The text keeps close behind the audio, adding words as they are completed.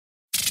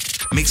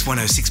Mix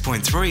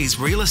 106.3's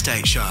Real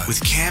Estate Show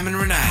with Cam and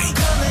Renee.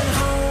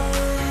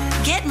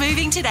 Get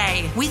moving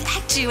today with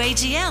Act2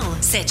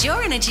 AGL. Set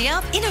your energy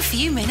up in a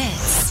few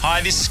minutes. Hi,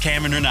 this is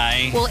Cam and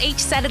Renee. Well, each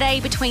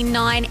Saturday between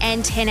 9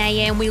 and 10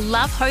 a.m, we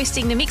love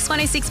hosting the Mix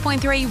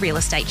 106.3 Real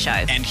Estate Show.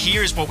 And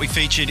here is what we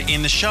featured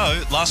in the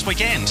show last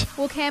weekend.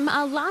 Well, Cam,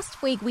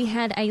 last week we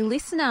had a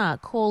listener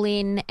call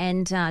in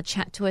and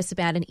chat to us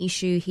about an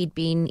issue he'd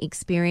been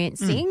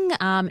experiencing,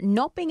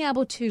 not being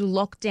able to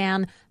lock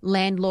down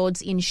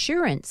landlords'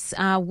 insurance,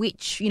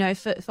 which, you know,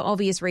 for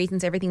obvious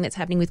reasons, everything that's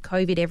happening with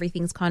COVID,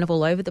 everything's kind of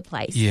all over the place.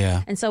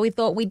 Yeah. And so we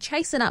thought we'd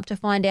chase it up to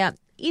find out,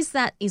 is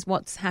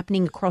what's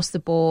happening across the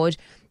board?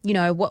 You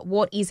know,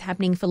 what is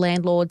happening for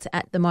landlords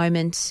at the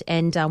moment,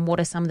 and what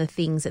are some of the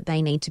things that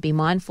they need to be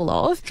mindful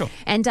of? Sure.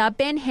 And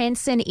Ben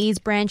Hansen is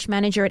branch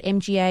manager at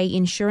MGA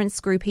Insurance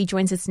Group. He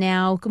joins us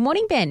now. Good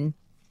morning, Ben.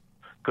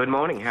 Good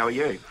morning. How are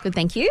you? Good,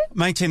 thank you.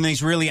 Mate, in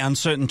these really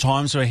uncertain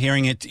times, we're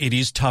hearing it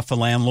is tough for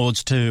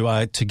landlords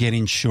to get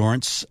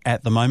insurance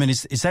at the moment.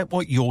 Is that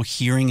what you're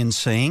hearing and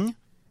seeing?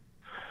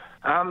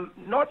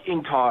 Not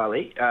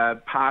entirely,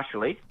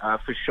 partially,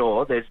 for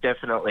sure. There's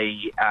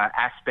definitely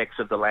aspects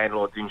of the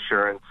landlord's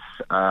insurance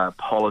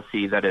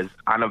policy that is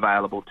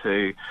unavailable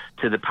to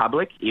the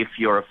public if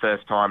you're a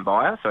first-time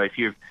buyer. So if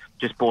you've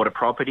just bought a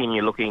property and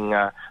you're looking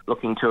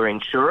to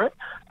insure it,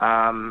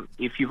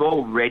 if you've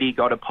already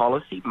got a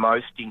policy,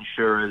 most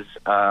insurers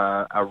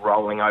are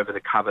rolling over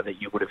the cover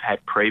that you would have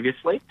had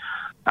previously.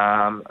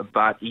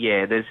 But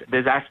yeah,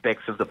 there's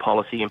aspects of the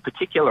policy, in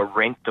particular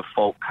rent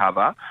default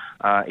cover,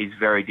 is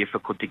very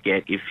difficult to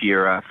get if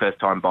you're a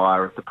first-time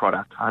buyer of the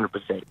product,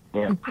 100%.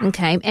 Yeah.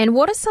 Okay, and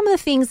what are some of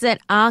the things that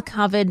are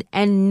covered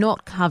and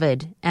not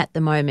covered at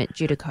the moment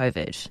due to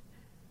COVID?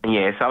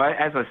 Yeah, so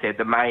as I said,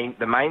 the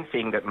main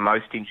thing that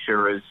most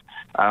insurers,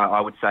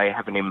 I would say,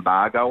 have an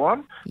embargo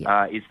on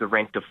is the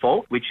rent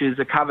default, which is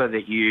a cover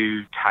that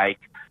you take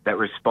that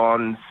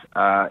responds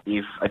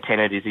if a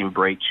tenant is in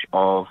breach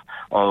of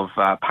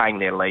paying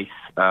their lease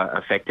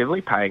effectively,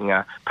 paying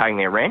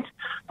their rent,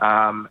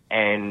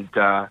 and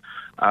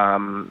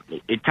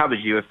it covers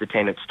you if the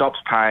tenant stops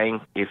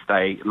paying, if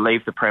they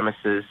leave the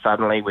premises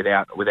suddenly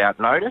without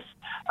notice.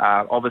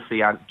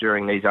 Obviously,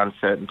 during these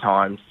uncertain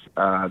times,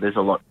 there's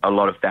a lot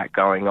of that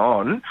going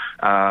on.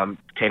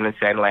 Tenants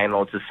and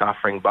landlords are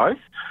suffering both,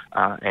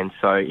 and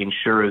so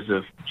insurers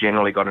have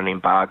generally got an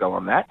embargo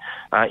on that.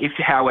 If,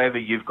 however,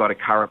 you've got a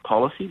current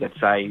policy that,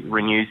 say,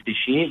 renews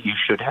this year, you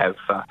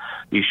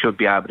should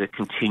be able to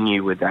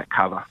continue with that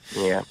cover.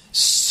 Yeah.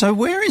 So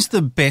where is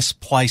the best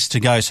place to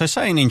go? So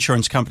say an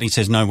insurance company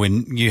says, no,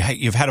 when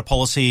you've had a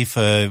policy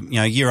for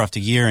year after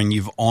year and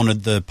you've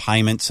honoured the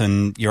payments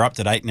and you're up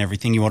to date and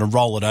everything, you want to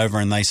roll it over,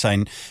 and they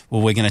say,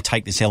 well, we're going to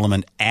take this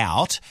element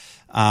out.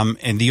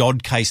 And the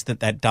odd case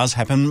that does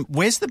happen,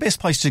 where's the best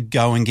place to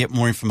go and get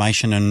more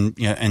information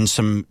and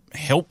some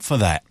help for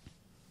that?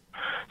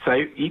 So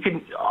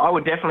I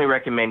would definitely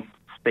recommend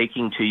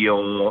speaking to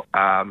your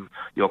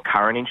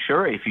current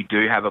insurer if you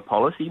do have a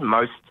policy.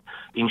 Most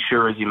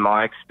insurers, in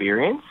my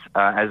experience,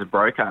 as a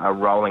broker, are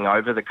rolling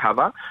over the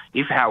cover.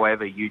 If,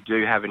 however, you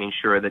do have an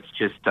insurer that's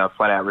just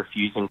flat out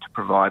refusing to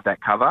provide that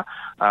cover,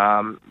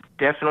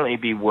 definitely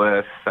be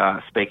worth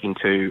speaking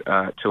to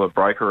a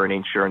broker or an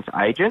insurance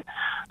agent,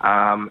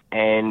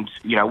 and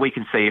we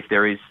can see if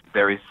there is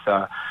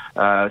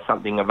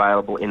something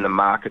available in the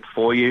market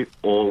for you,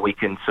 or we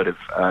can sort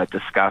of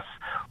discuss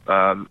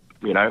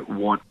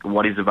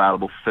what is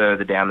available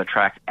further down the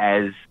track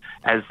as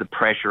the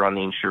pressure on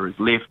the insurers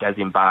lift, as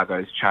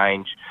embargoes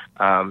change.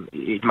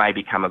 It may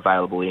become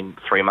available in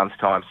 3 months'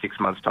 time, 6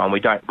 months' time. We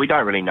don't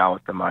really know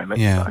at the moment.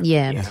 Yeah. So,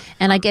 yeah.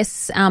 And I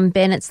guess,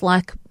 Ben, it's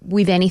like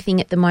with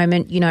anything at the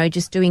moment,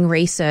 just doing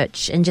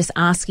research and just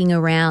asking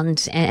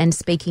around and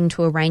speaking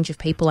to a range of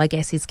people, I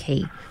guess, is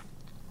key.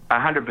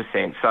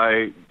 100%.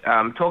 So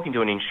talking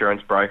to an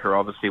insurance broker,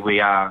 obviously we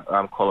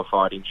are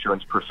qualified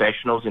insurance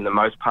professionals in the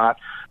most part,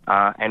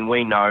 and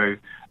we know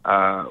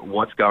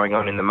what's going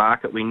on in the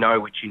market. We know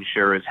which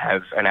insurers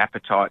have an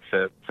appetite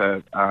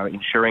for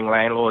insuring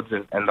landlords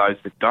and those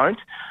that don't.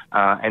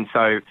 And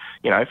so,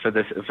 for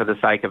the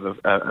sake of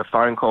a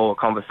phone call, a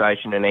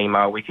conversation, an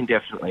email, we can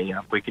definitely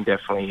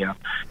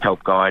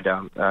help guide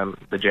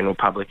the general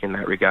public in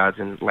that regards,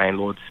 and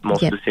landlords more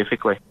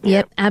specifically.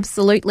 Yep,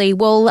 absolutely.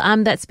 Well,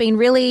 that's been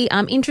really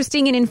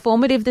interesting and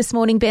informative this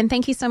morning, Ben.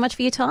 Thank you so much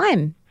for your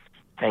time.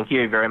 Thank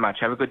you very much.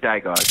 Have a good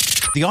day, guys.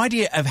 The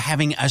idea of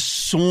having a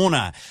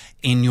sauna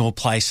in your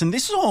place, and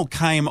this all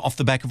came off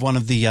the back of one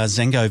of the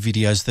Zengo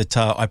videos that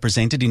I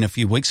presented in a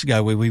few weeks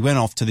ago, where we went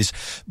off to this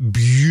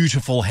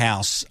beautiful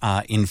house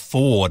in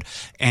Ford,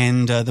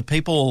 and the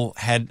people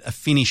had a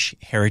Finnish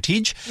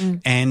heritage,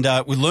 and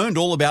we learned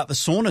all about the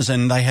saunas,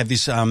 and they had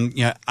this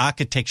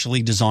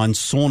architecturally designed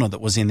sauna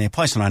that was in their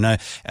place. And I know,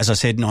 as I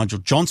said, Nigel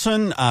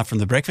Johnson from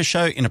The Breakfast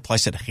Show, in a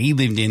place that he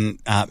lived in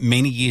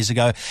many years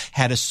ago,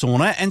 had a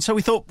sauna, and so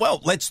we thought,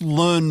 well, let's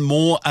learn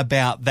more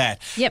about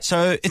that. Yep.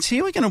 So it's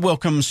here we're going to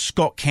welcome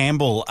Scott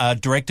Campbell,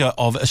 Director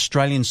of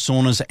Australian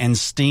Saunas and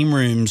Steam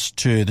Rooms,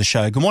 to the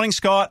show. Good morning,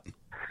 Scott.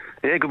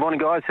 Yeah, good morning,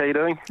 guys. How you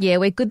doing? Yeah,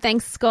 we're good,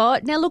 thanks,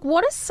 Scott. Now, look,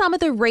 what are some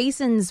of the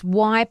reasons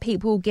why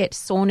people get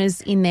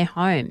saunas in their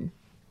home?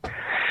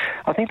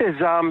 I think there's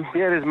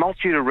a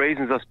multitude of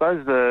reasons. I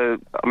suppose a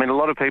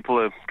lot of people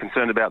are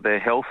concerned about their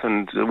health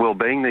and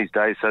well-being these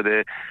days, so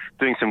they're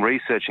doing some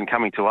research and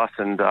coming to us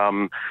and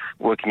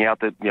working out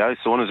that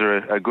saunas are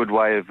a good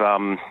way of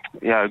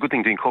a good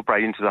thing to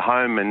incorporate into the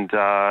home, and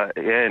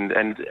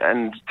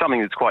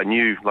something that's quite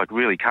new, like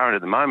really current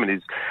at the moment,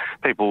 is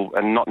people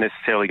are not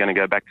necessarily going to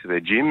go back to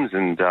their gyms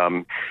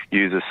and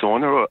use a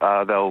sauna.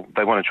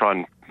 They want to try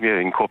and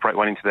incorporate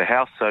one into their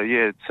house. So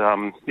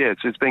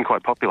it's been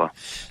quite popular.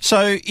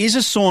 So is a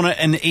sauna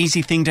an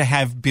easy thing to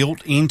have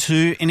built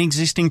into an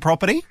existing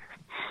property?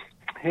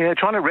 Yeah,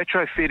 trying to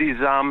retrofit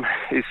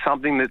is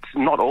something that's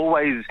not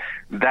always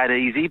that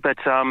easy, but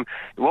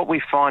what we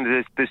find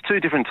is there's two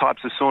different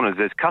types of saunas.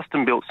 There's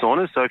custom-built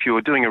saunas, so if you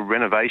were doing a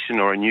renovation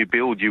or a new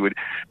build, you'd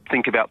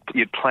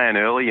plan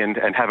early and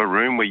have a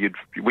room which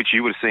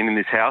you would have seen in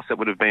this house that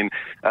would have been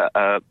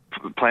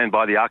planned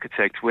by the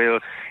architect, where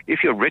if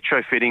you're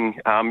retrofitting,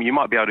 you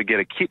might be able to get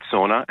a kit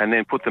sauna and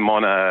then put them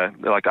on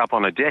up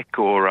on a deck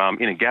or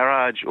in a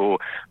garage or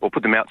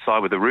put them outside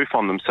with a roof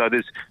on them. So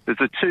there's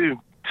the two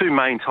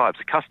main types,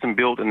 custom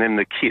built and then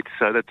the kit.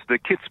 So that's the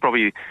kit's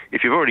probably,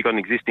 if you've already got an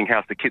existing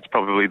house, the kit's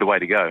probably the way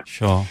to go.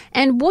 Sure.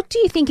 And what do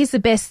you think is the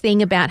best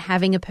thing about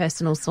having a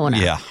personal sauna?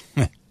 Yeah.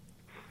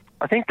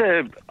 I think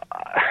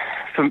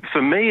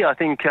for me, I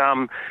think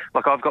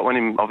I've got one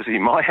in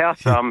my house.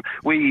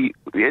 It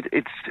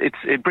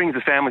brings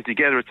the family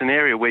together. It's an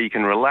area where you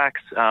can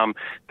relax.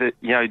 They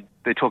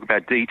talk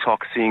about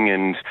detoxing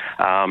and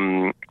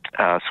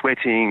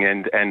sweating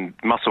and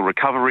muscle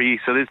recovery.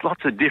 So there's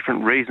lots of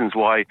different reasons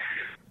why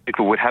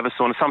people would have a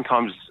sauna.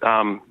 Sometimes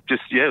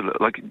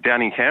like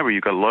down in Canberra,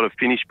 you've got a lot of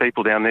Finnish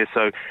people down there.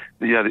 So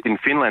in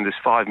Finland, there's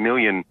 5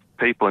 million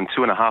people and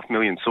 2.5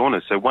 million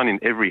saunas. So one in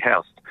every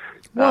house.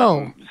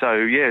 Whoa.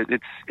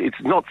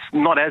 It's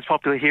not as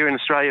popular here in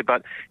Australia,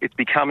 but it's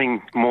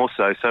becoming more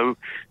so. So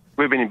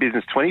we've been in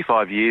business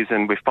 25 years,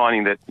 and we're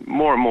finding that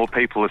more and more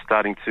people are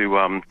starting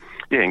to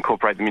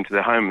incorporate them into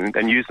their home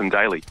and use them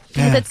daily.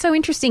 Yeah, that's so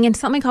interesting, and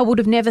something I would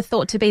have never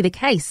thought to be the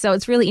case. So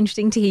it's really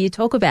interesting to hear you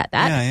talk about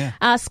that.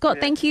 Yeah. Scott,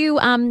 thank you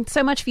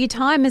so much for your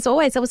time. As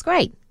always, that was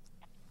great.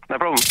 No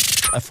problem.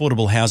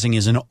 Affordable housing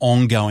is an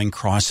ongoing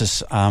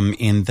crisis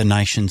in the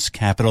nation's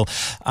capital,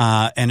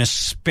 and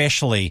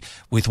especially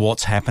with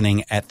what's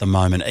happening at the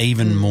moment,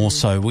 even more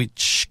so,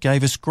 which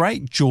gave us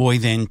great joy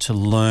then to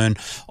learn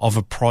of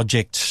a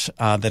project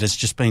that has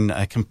just been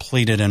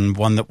completed and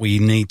one that we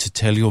need to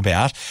tell you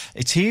about.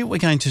 It's here we're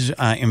going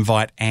to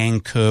invite Anne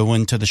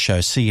Kerwin to the show,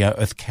 CEO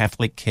of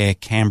Catholic Care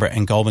Canberra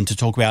and Goulburn, to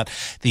talk about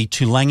the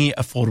Tulangi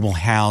Affordable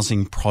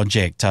Housing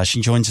Project.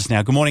 She joins us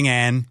now. Good morning,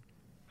 Anne.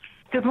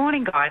 Good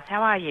morning, guys.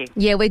 How are you?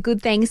 Yeah, we're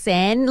good, thanks,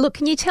 Anne. Look,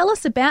 can you tell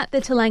us about the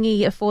Tulangi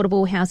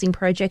Affordable Housing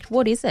Project?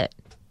 What is it?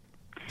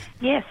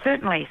 Yes,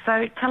 certainly.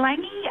 So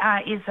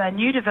Tulangi is a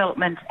new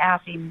development out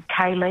in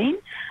Kaleen,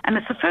 and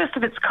it's the first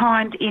of its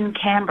kind in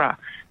Canberra.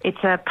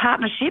 It's a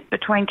partnership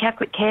between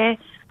Catholic Care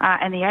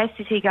and the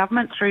ACT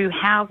government through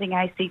Housing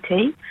ACT,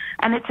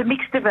 and it's a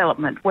mixed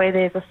development where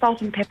there's a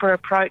salt and pepper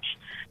approach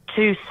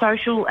to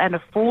social and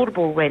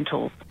affordable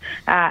rentals.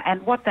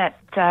 And what that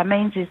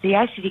means is the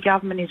ACT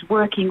government is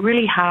working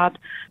really hard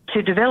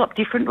to develop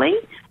differently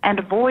and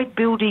avoid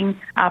building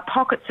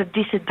pockets of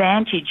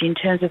disadvantage in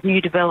terms of new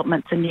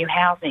developments and new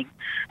housing.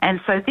 And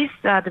so this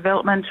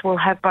development will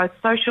have both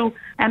social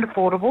and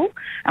affordable.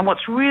 And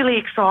what's really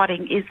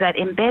exciting is that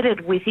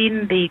embedded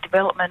within the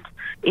development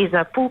is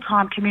a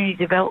full-time community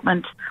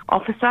development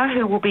officer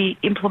who will be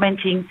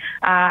implementing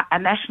a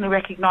nationally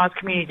recognised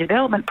community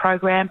development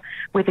program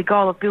with the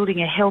goal of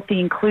building a healthy,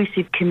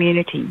 inclusive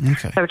community.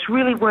 Okay. So it's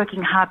really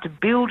working hard to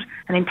build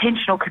an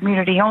intentional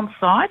community on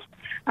site,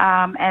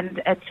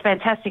 and it's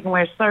fantastic, and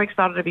we're so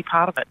excited to be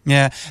part of it.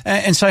 Yeah.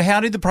 And so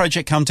how did the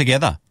project come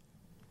together?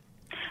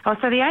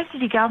 So the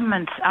ACT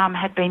government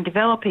had been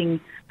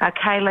developing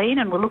Kaleen,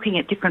 and we're looking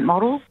at different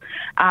models,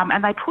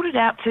 and they put it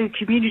out to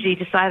community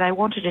to say they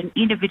wanted an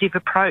innovative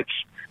approach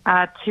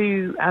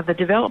to the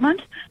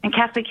development, and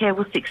Catholic Care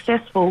was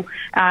successful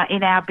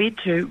in our bid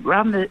to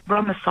run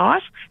the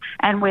site,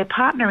 and we're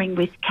partnering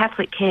with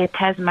Catholic Care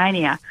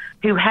Tasmania,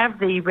 who have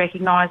the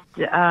recognised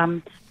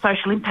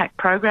social impact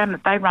program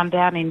that they run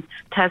down in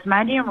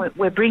Tasmania, and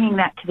we're bringing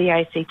that to the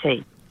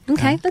ACT.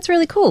 Okay, that's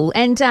really cool.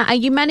 And are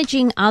you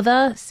managing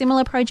other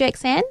similar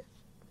projects, Anne?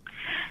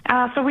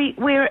 So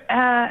we're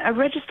a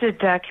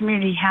registered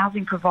community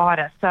housing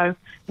provider, so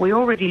we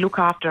already look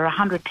after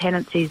 100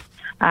 tenancies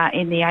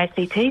in the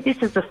ACT.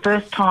 This is the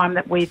first time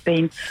that we've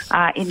been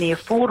in the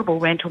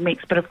affordable rental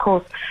mix, but of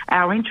course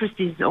our interest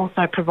is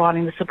also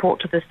providing the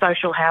support to the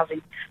social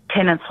housing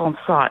tenants on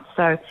site.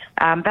 So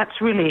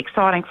that's really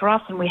exciting for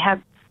us, and we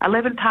have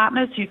 11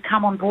 partners who've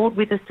come on board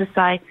with us to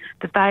say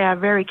that they are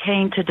very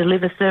keen to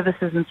deliver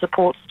services and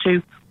supports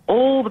to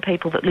all the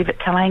people that live at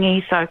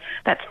Talangi. So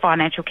that's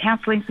financial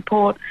counselling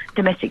support,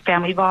 domestic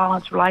family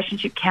violence,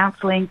 relationship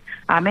counselling,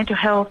 mental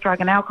health,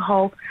 drug and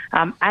alcohol,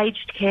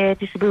 aged care,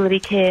 disability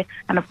care,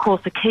 and of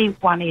course the key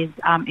one is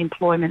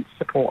employment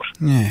support.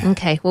 Yeah.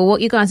 Okay, well,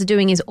 what you guys are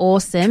doing is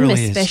awesome,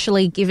 Truly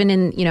especially given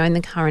in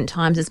the current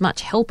times. As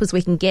much help as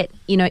we can get,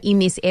 in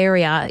this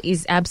area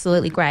is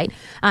absolutely great.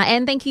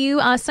 And thank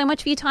you so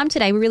much for your time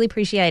today. We really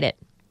appreciate it.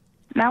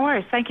 No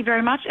worries. Thank you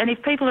very much. And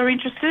if people are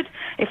interested,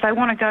 if they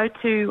want to go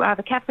to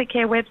the Catholic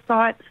Care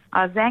website,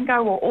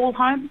 Zango or All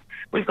Homes,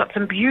 we've got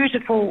some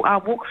beautiful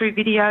walkthrough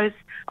videos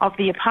of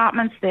the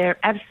apartments. They're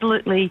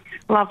absolutely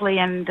lovely,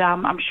 and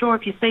I'm sure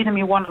if you see them,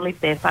 you'll want to live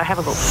there. So have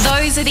a look.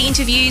 Those are the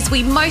interviews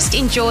we most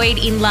enjoyed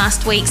in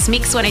last week's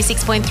Mix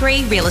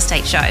 106.3 Real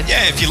Estate Show.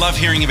 Yeah, if you love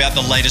hearing about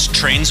the latest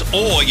trends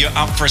or you're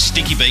up for a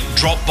sticky beat,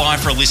 drop by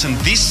for a listen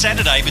this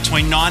Saturday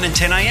between 9 and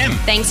 10 a.m.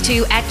 Thanks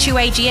to Actu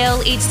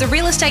AGL, it's the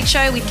Real Estate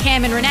Show with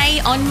Cam and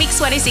Renee on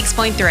Mix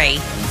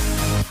 106.3.